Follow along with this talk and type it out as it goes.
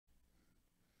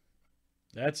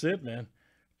That's it, man.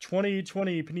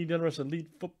 2020 Panini Donruss Elite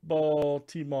Football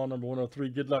Tmall number 103.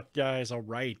 Good luck, guys. All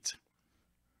right.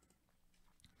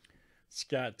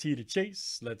 Scott T to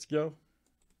Chase. Let's go.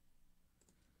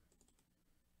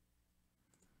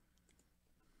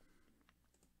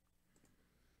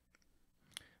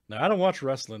 Now, I don't watch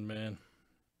wrestling, man.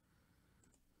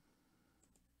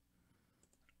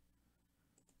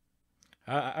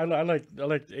 I like the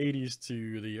 80s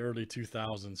to the early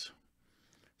 2000s.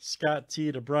 Scott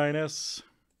T to Brian S.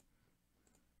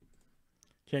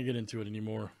 Can't get into it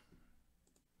anymore.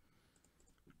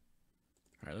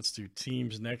 All right, let's do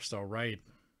teams next. All right.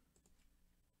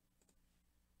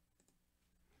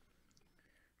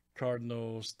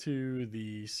 Cardinals to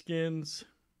the Skins.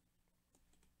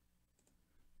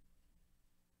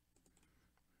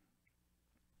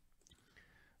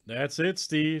 That's it,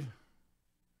 Steve.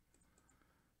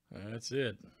 That's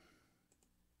it.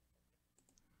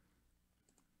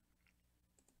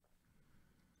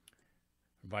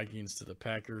 Vikings to the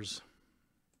Packers.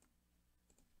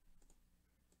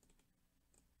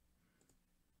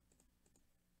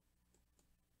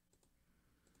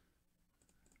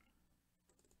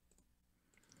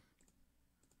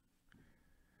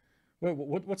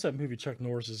 What's that movie Chuck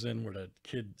Norris is in where that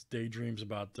kid daydreams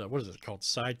about, what is it called,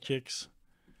 sidekicks?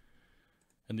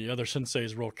 And the other sensei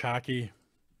is real cocky.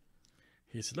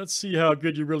 He said, let's see how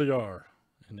good you really are.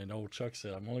 And then old Chuck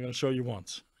said, I'm only going to show you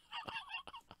once.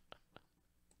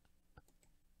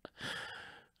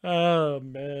 Oh,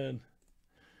 man.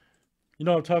 You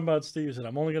know what I'm talking about, Steve? He said,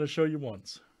 I'm only going to show you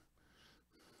once.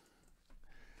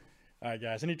 All right,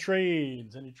 guys. Any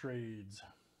trades? Any trades?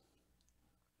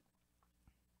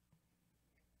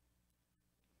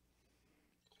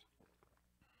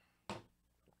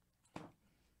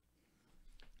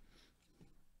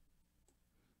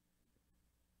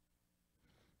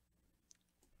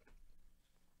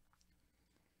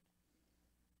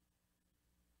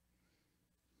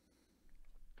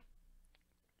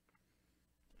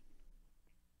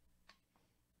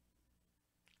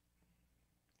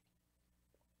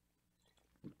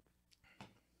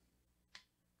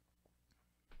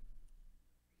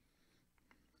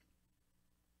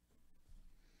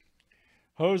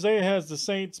 Jose has the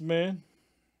Saints, man.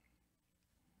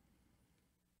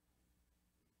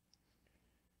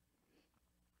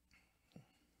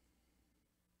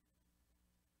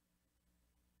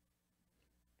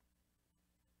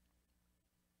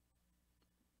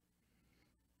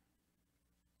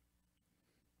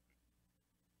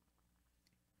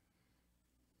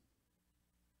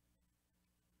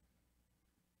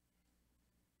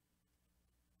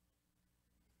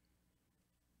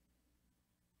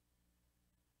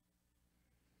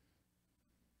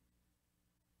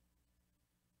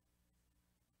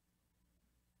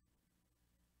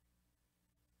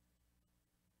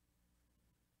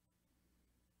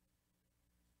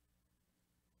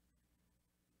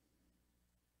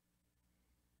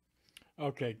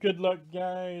 Okay, good luck,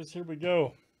 guys. Here we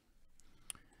go.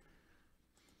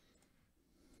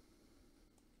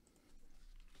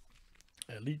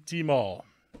 Elite Tmall.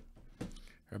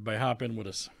 Everybody hop in with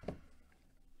us.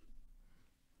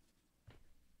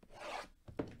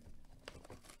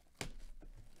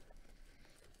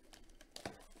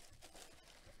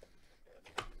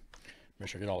 Make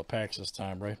sure I get all the packs this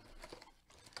time, right?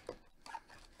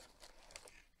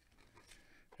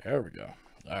 There we go.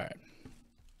 All right.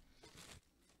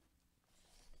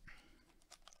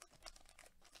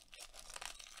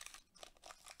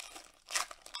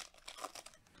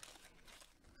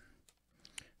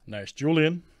 Nice.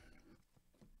 Julian.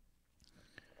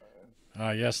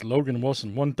 Yes, Logan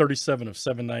Wilson, 137 of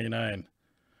 799.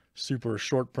 Super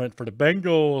short print for the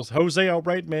Bengals. Jose, all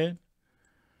right, man.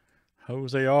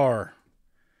 Jose R.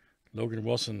 Logan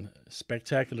Wilson,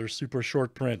 spectacular super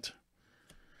short print.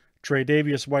 Trey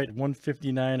Davius White,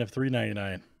 159 of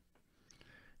 399.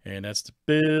 And that's the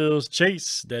Bills.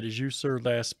 Chase, that is you, sir.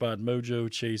 Last spot mojo.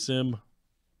 Chase him.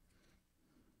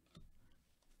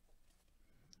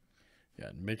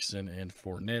 Got Mixon and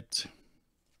Fournette.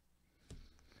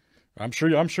 I'm sure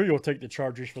you'll take the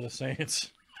Chargers for the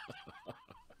Saints.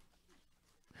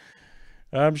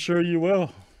 I'm sure you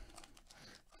will.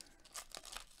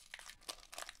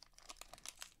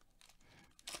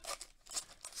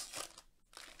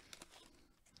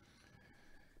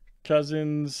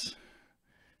 Cousins.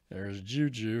 There's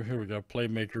Juju. Here we go.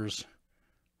 Playmakers.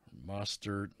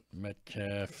 Mostert,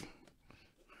 Metcalf.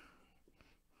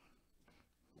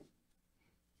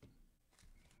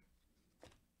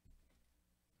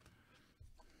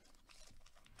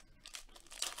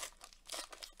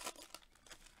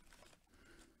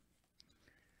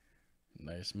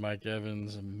 Nice. Mike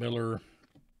Evans, Miller.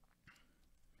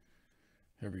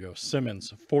 Here we go.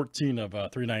 Simmons, 14 of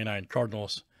 399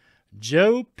 Cardinals.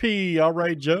 Joe P. All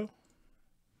right, Joe.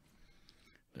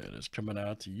 That is coming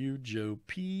out to you, Joe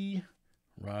P.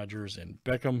 Rogers and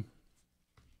Beckham.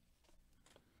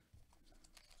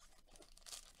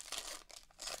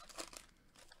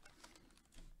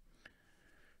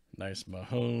 Nice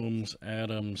Mahomes,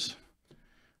 Adams.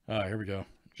 Here we go.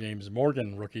 James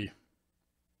Morgan, rookie.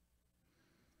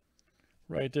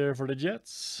 Right there for the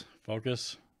Jets.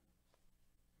 Focus.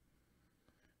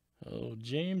 Oh,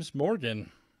 James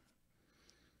Morgan.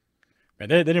 Man,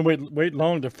 they didn't wait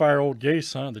long to fire old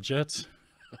Gase, huh? The Jets.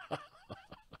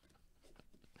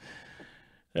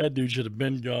 That dude should have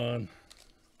been gone.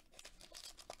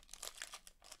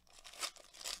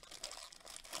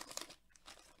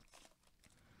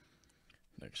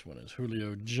 Next one is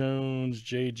Julio Jones,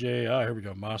 JJ. Here we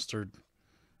go. Mustard.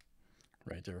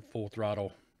 Right there, full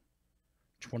throttle.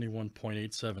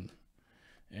 21.87.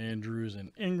 Andrews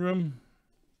and Ingram.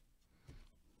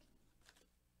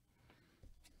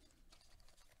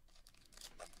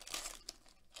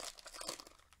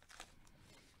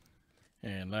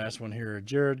 And last one here,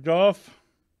 Jared Goff.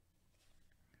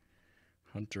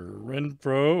 Hunter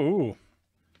Renfrow. Ooh.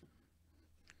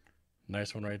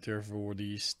 Nice one right there for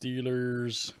the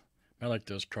Steelers. I like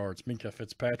those cards. Minka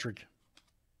Fitzpatrick.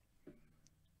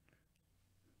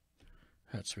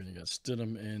 That's when you got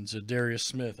Stidham and Zadarius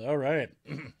Smith. All right.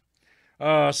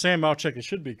 Sam, I'll check. It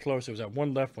should be close. It was at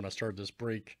one left when I started this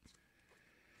break.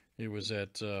 It was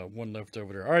at one left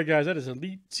over there. All right, guys. That is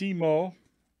Elite Tmall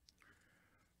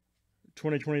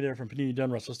 2020 there from Panini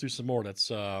Donruss. Let's do some more. That's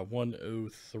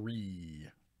 103.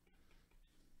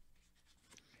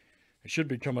 It should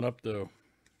be coming up, though.